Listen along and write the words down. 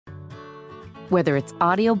Whether it's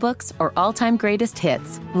audiobooks or all-time greatest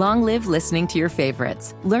hits, long live listening to your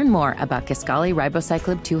favorites. Learn more about Kisqali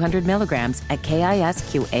Ribociclib 200 milligrams at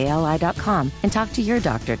KISQALI.com and talk to your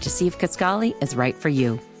doctor to see if Kisqali is right for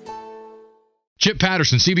you. Chip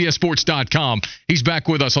Patterson, CBSSports.com. He's back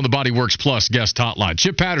with us on the Bodyworks Plus guest hotline.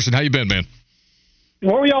 Chip Patterson, how you been, man?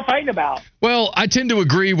 What were y'all fighting about? Well, I tend to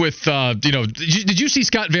agree with, did you see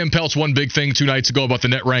Scott Van Pelt's one big thing 2 nights ago about the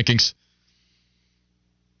net rankings?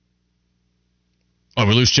 Oh,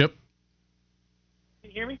 we lose Chip?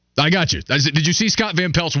 Can you hear me? I got you. Did you see Scott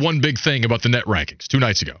Van Pelt's one big thing about the net rankings 2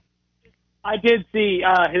 nights ago? I did see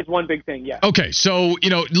his one big thing, yeah. Okay, so,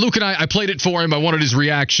 Luke and I played it for him. I wanted his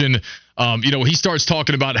reaction. He starts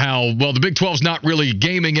talking about how, well, the Big 12's not really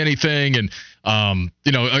gaming anything, and,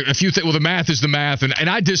 a few things. Well, the math is the math, and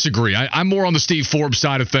I disagree. I'm more on the Steve Forbes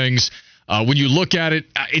side of things. When you look at it,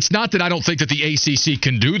 it's not that I don't think that the ACC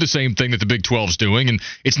can do the same thing that the Big 12 is doing, and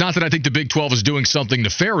it's not that I think the Big 12 is doing something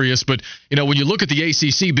nefarious, but, when you look at the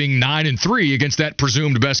ACC being 9-3 against that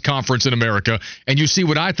presumed best conference in America, and you see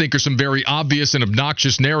what I think are some very obvious and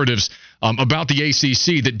obnoxious narratives about the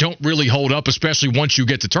ACC that don't really hold up, especially once you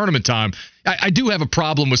get to tournament time, I do have a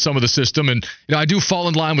problem with some of the system, and I do fall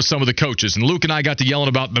in line with some of the coaches. And Luke and I got to yelling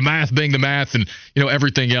about the math being the math and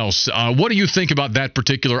everything else. What do you think about that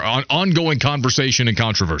particular ongoing conversation and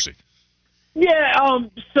controversy? Yeah,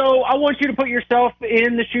 so I want you to put yourself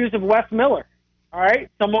in the shoes of Wes Miller. All right,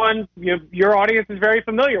 someone your audience is very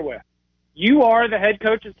familiar with. You are the head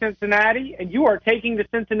coach of Cincinnati, and you are taking the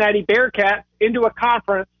Cincinnati Bearcats into a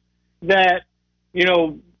conference that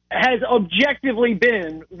has objectively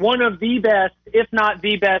been one of the best, if not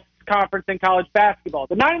the best, conference in college basketball.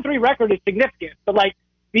 The 9-3 record is significant, but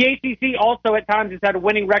the ACC also at times has had a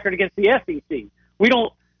winning record against the SEC. We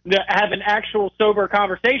don't have an actual sober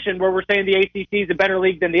conversation where we're saying the ACC is a better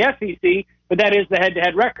league than the SEC, but that is the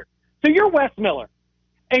head-to-head record. So you're Wes Miller,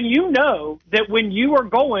 and you know that when you are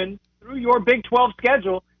going through your Big 12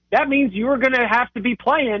 schedule, that means you are going to have to be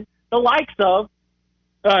playing the likes of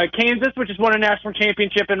Kansas, which has won a national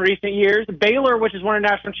championship in recent years, Baylor, which has won a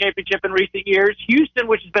national championship in recent years, Houston,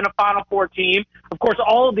 which has been a Final Four team. Of course,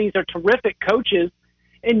 all of these are terrific coaches.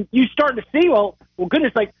 And you start to see, well,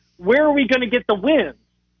 goodness, where are we going to get the wins?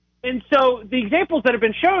 And so the examples that have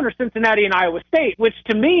been shown are Cincinnati and Iowa State, which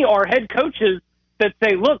to me are head coaches that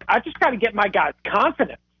say, look, I just got to get my guys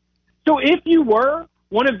confidence. So if you were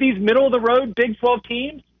one of these middle-of-the-road Big 12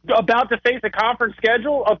 teams about to face a conference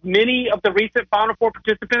schedule of many of the recent Final Four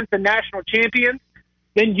participants and national champions,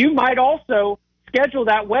 then you might also schedule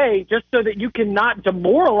that way just so that you cannot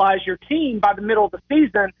demoralize your team by the middle of the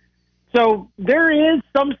season. So there is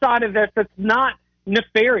some side of this that's not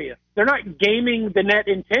nefarious. They're not gaming the net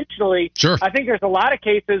intentionally. Sure. I think there's a lot of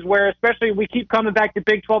cases where, especially we keep coming back to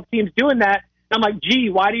Big 12 teams doing that. I'm like, gee,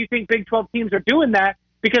 why do you think Big 12 teams are doing that?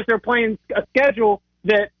 Because they're playing a schedule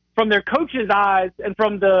that, from their coach's eyes and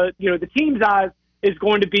from the team's eyes, is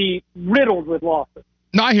going to be riddled with losses.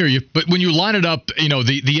 No, I hear you. But when you line it up,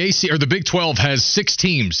 the AC or the Big 12 has 6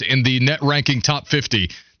 teams in the net ranking top 50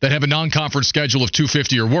 that have a non-conference schedule of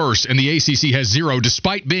 250 or worse, and the ACC has 0,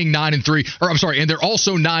 despite being 9-3. And they're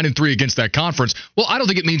also 9-3 against that conference. Well, I don't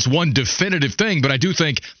think it means one definitive thing, but I do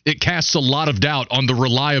think it casts a lot of doubt on the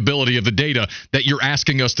reliability of the data that you're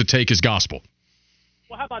asking us to take as gospel.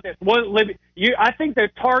 Well, how about this? I think the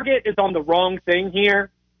target is on the wrong thing here.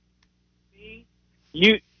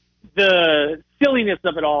 The silliness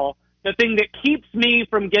of it all, the thing that keeps me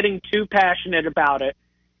from getting too passionate about it,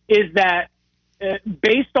 is that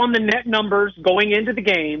based on the net numbers going into the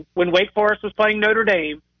game, when Wake Forest was playing Notre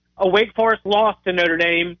Dame, a Wake Forest loss to Notre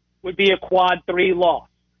Dame would be a quad 3 loss.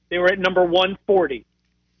 They were at number 140.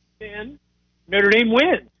 Then Notre Dame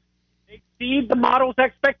wins. They exceed the model's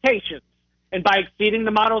expectations. And by exceeding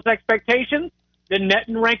the model's expectations, the net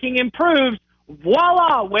and ranking improves.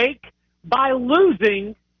 Voila, Wake. By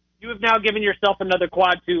losing, you have now given yourself another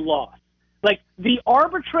quad 2 loss. The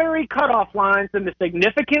arbitrary cutoff lines and the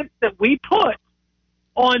significance that we put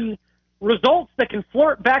on results that can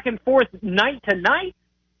flirt back and forth night to night,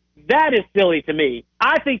 that is silly to me.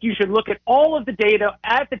 I think you should look at all of the data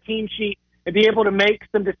at the team sheet and be able to make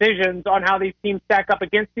some decisions on how these teams stack up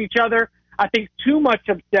against each other. I think too much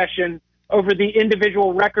obsession over the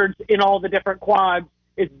individual records in all the different quads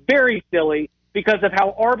is very silly because of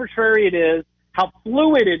how arbitrary it is, how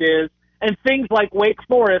fluid it is, and things like Wake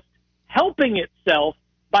Forest helping itself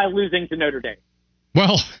by losing to Notre Dame.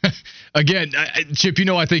 Well, again, Chip,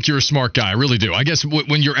 I think you're a smart guy. I really do. I guess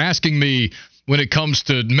when you're asking me, when it comes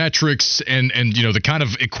to metrics and the kind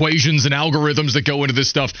of equations and algorithms that go into this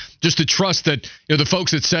stuff, just to trust that the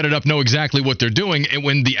folks that set it up know exactly what they're doing. And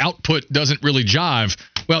when the output doesn't really jive,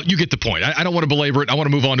 well, you get the point. I don't want to belabor it. I want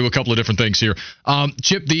to move on to a couple of different things here.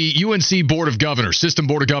 Chip, the UNC Board of Governors, System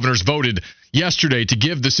Board of Governors, voted yesterday to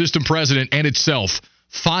give the system president and itself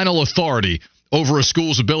final authority over a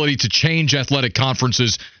school's ability to change athletic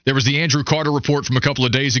conferences. There was the Andrew Carter report from a couple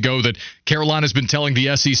of days ago that Carolina's been telling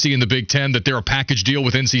the SEC and the Big Ten that they're a package deal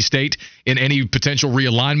with NC State in any potential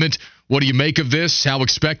realignment. What do you make of this? How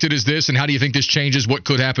expected is this? And how do you think this changes what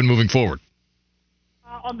could happen moving forward?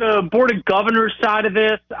 On the Board of Governors side of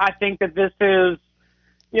this, I think that this is,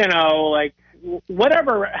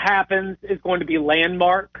 whatever happens is going to be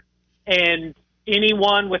landmark, and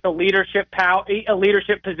anyone with a leadership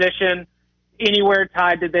position anywhere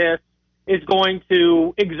tied to this is going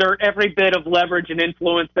to exert every bit of leverage and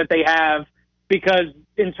influence that they have, because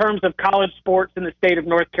in terms of college sports in the state of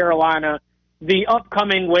North Carolina, the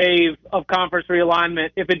upcoming wave of conference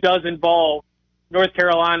realignment, if it does involve North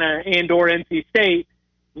Carolina and or NC State,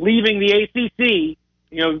 leaving the ACC,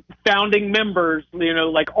 founding members,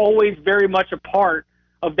 always very much a part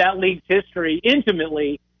of that league's history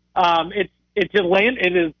intimately, it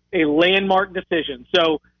is a landmark decision.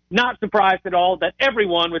 So, not surprised at all that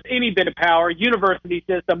everyone with any bit of power, university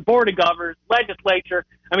system, board of governors, legislature,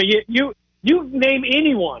 you name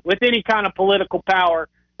anyone with any kind of political power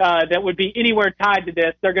that would be anywhere tied to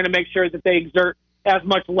this, they're going to make sure that they exert as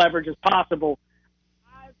much leverage as possible.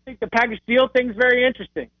 I think the package deal thing is very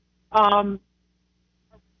interesting.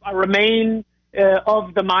 I remain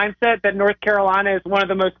of the mindset that North Carolina is one of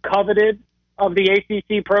the most coveted of the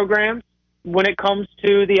ACC programs when it comes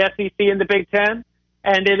to the SEC and the Big Ten.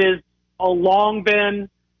 And it has long been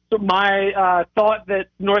my thought that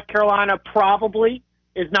North Carolina probably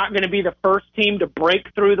is not going to be the first team to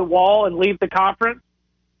break through the wall and leave the conference.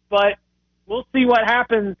 But we'll see what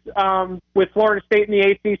happens with Florida State and the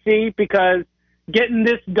ACC, because getting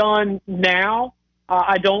this done now,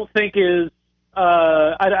 I don't think is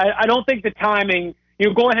I don't think the timing,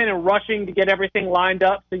 go ahead and rushing to get everything lined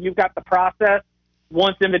up so you've got the process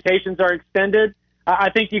once invitations are extended.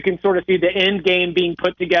 I think you can sort of see the end game being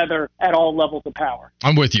put together at all levels of power.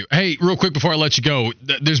 I'm with you. Hey, real quick before I let you go,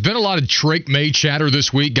 there's been a lot of Drake May chatter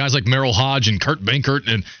this week. Guys like Merrill Hodge and Kurt Benkert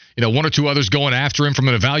and one or two others going after him from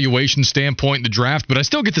an evaluation standpoint in the draft. But I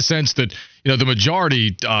still get the sense that the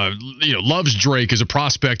majority loves Drake as a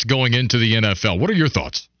prospect going into the NFL. What are your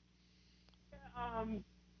thoughts?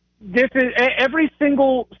 This is every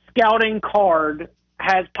single scouting card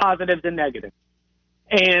has positives and negatives.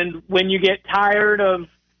 And when you get tired of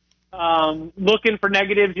looking for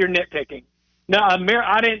negatives, you're nitpicking. No,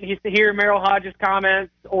 I didn't hear Merrill Hodge's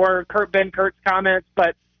comments or Kurt Benkert's comments,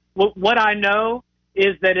 but what I know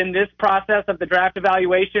is that in this process of the draft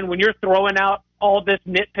evaluation, when you're throwing out all this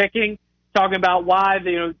nitpicking, talking about why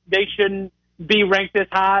they shouldn't be ranked this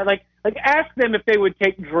high, like ask them if they would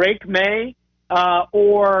take Drake May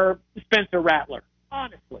or Spencer Rattler.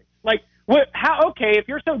 Honestly, if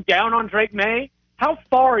you're so down on Drake May, how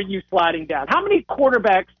far are you sliding down? How many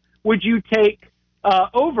quarterbacks would you take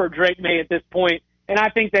over Drake May at this point? And I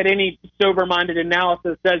think that any sober-minded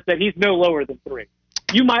analysis says that he's no lower than 3.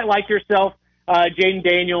 You might like yourself Jaden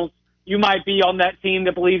Daniels. You might be on that team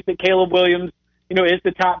that believes that Caleb Williams, is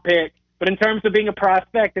the top pick. But in terms of being a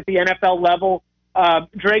prospect at the NFL level,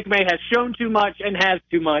 Drake May has shown too much and has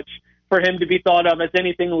too much for him to be thought of as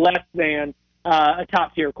anything less than a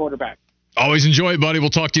top-tier quarterback. Always enjoy it, buddy.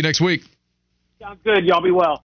 We'll talk to you next week. Sounds good. Y'all be well.